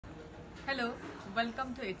Hello,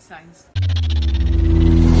 welcome to It's Science.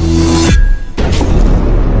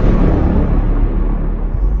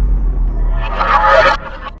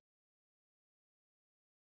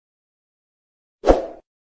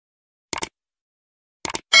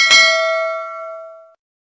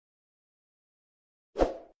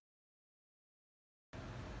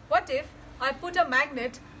 What if I put a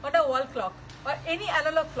magnet on a wall clock or any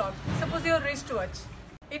analog clock, suppose your wristwatch?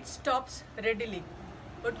 It stops readily.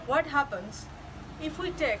 But what happens if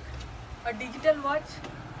we take a digital watch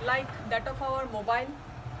like that of our mobile?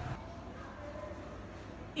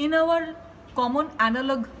 In our common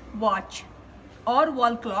analog watch or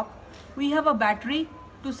wall clock, we have a battery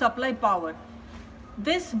to supply power.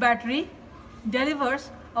 This battery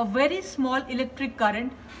delivers a very small electric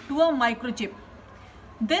current to a microchip.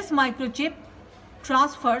 This microchip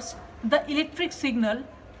transfers the electric signal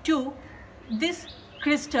to this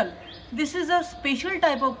crystal. This is a special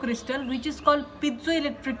type of crystal which is called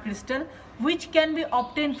piezoelectric crystal, which can be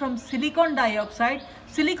obtained from silicon dioxide.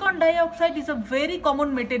 Silicon dioxide is a very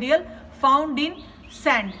common material found in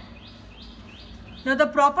sand. Now the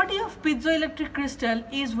property of piezoelectric crystal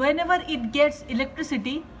is whenever it gets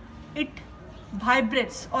electricity, it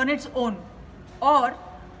vibrates on its own, or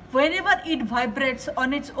whenever it vibrates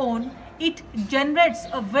on its own, it generates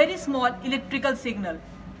a very small electrical signal.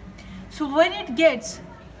 So when it gets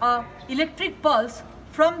an electric pulse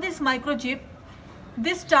from this microchip,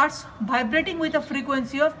 this starts vibrating with a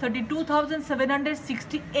frequency of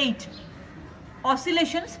 32,768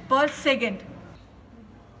 oscillations per second.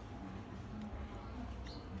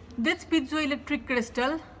 This piezoelectric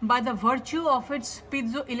crystal, by the virtue of its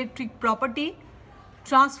piezoelectric property,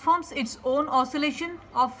 transforms its own oscillation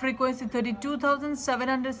of frequency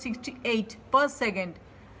 32,768 per second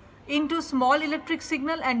into small electric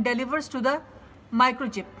signal and delivers to the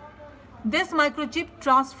microchip. This microchip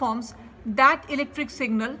transforms that electric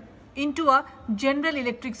signal into a general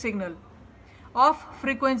electric signal of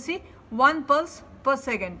frequency 1 pulse per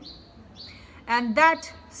second. And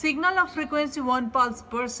that signal of frequency 1 pulse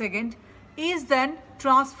per second is then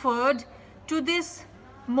transferred to this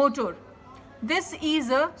motor. This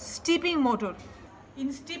is a steeping motor.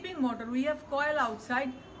 In steeping motor, we have coil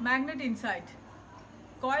outside, magnet inside.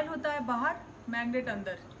 Coil होता है बाहर, magnet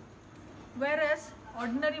अंदर. Whereas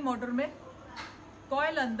ordinary motor में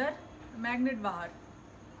coil अंदर, magnet बाहर.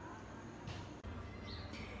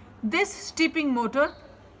 This steeping motor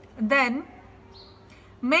then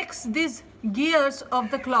makes these gears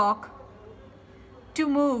of the clock to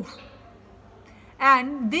move,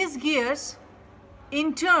 and these gears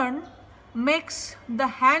in turn makes the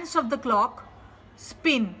hands of the clock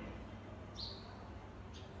spin.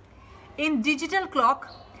 In digital clock,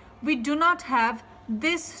 we do not have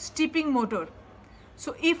this steeping motor.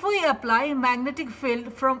 So if we apply magnetic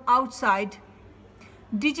field from outside,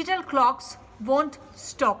 digital clocks won't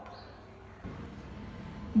stop.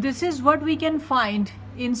 This is what we can find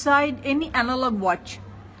inside any analog watch.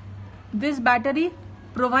 This battery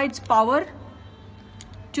provides power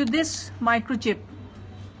to this microchip.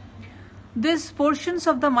 These portions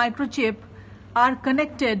of the microchip are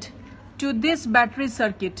connected to this battery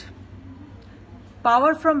circuit.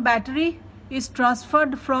 Power from battery is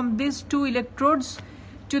transferred from these two electrodes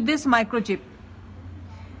to this microchip.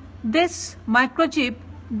 This microchip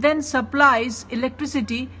then supplies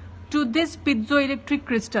electricity to this piezoelectric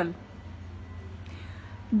crystal.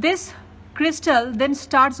 This crystal then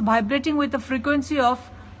starts vibrating with a frequency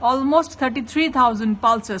of almost 33,000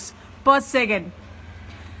 pulses per second.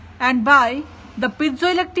 And by the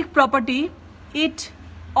piezoelectric property, it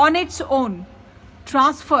on its own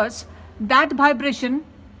transfers that vibration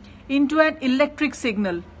into an electric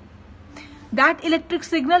signal. That electric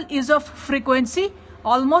signal is of frequency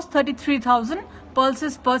almost 33,000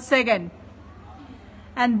 pulses per second.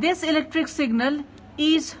 And this electric signal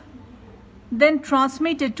is then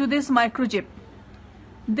transmitted to this microchip.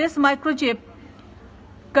 This microchip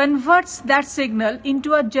converts that signal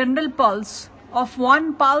into a general pulse of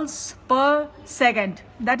 1 pulse per second.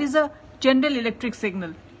 That is a general electric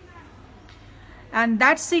signal. And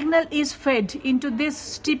that signal is fed into this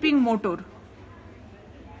steeping motor.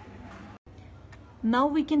 Now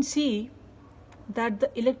we can see that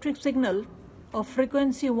the electric signal of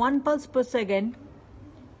frequency 1 pulse per second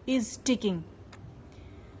is ticking.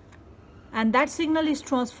 And that signal is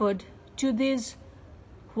transferred to these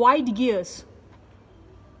white gears.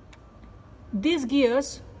 These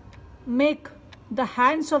gears make the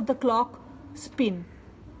hands of the clock spin.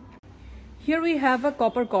 Here we have a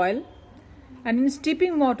copper coil, and in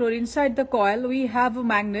steeping motor inside the coil we have a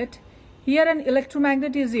magnet. Here an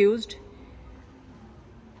electromagnet is used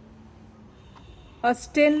a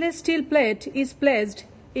stainless steel plate is placed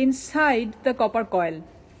inside the copper coil,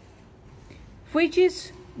 which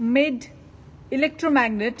is made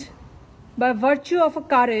electromagnet by virtue of a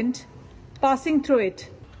current passing through it.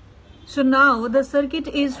 So now the circuit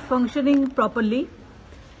is functioning properly.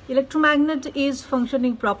 Electromagnet is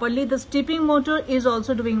functioning properly. The stepping motor is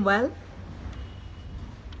also doing well.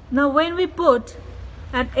 Now when we put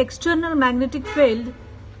an external magnetic field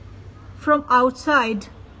from outside,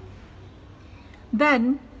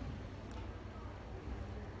 then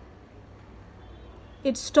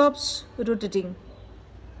it stops rotating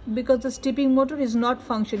because the stepping motor is not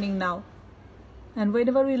functioning now. And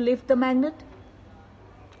whenever we lift the magnet,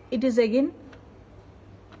 it is again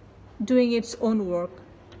doing its own work.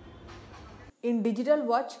 In digital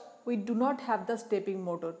watch, we do not have the stepping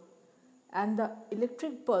motor, and the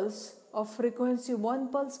electric pulse of frequency 1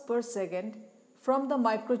 pulse per second from the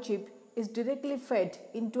microchip is directly fed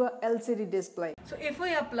into a LCD display. So if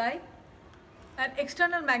we apply an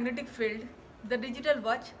external magnetic field, the digital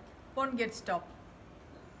watch won't get stopped.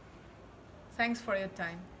 Thanks for your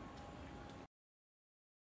time.